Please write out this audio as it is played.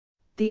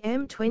The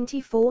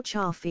M24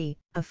 Chaffee,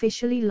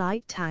 officially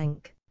light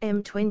tank,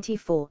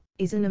 M24,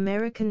 is an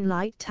American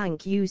light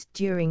tank used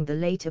during the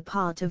later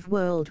part of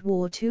World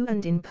War II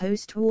and in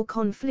post-war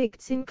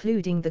conflicts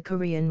including the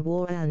Korean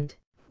War and,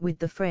 with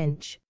the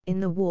French,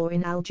 in the war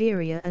in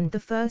Algeria and the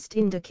First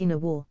Indochina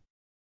War.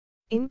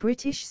 In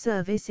British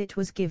service it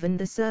was given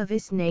the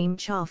service name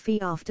Chaffee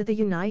after the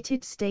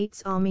United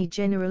States Army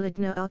General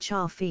Edna R.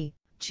 Chaffee,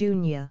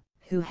 Jr.,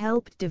 who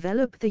helped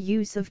develop the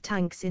use of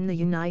tanks in the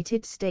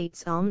United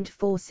States Armed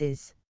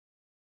Forces.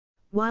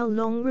 While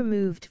long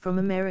removed from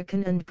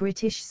American and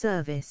British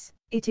service,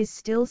 it is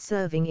still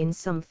serving in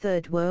some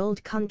third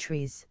world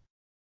countries.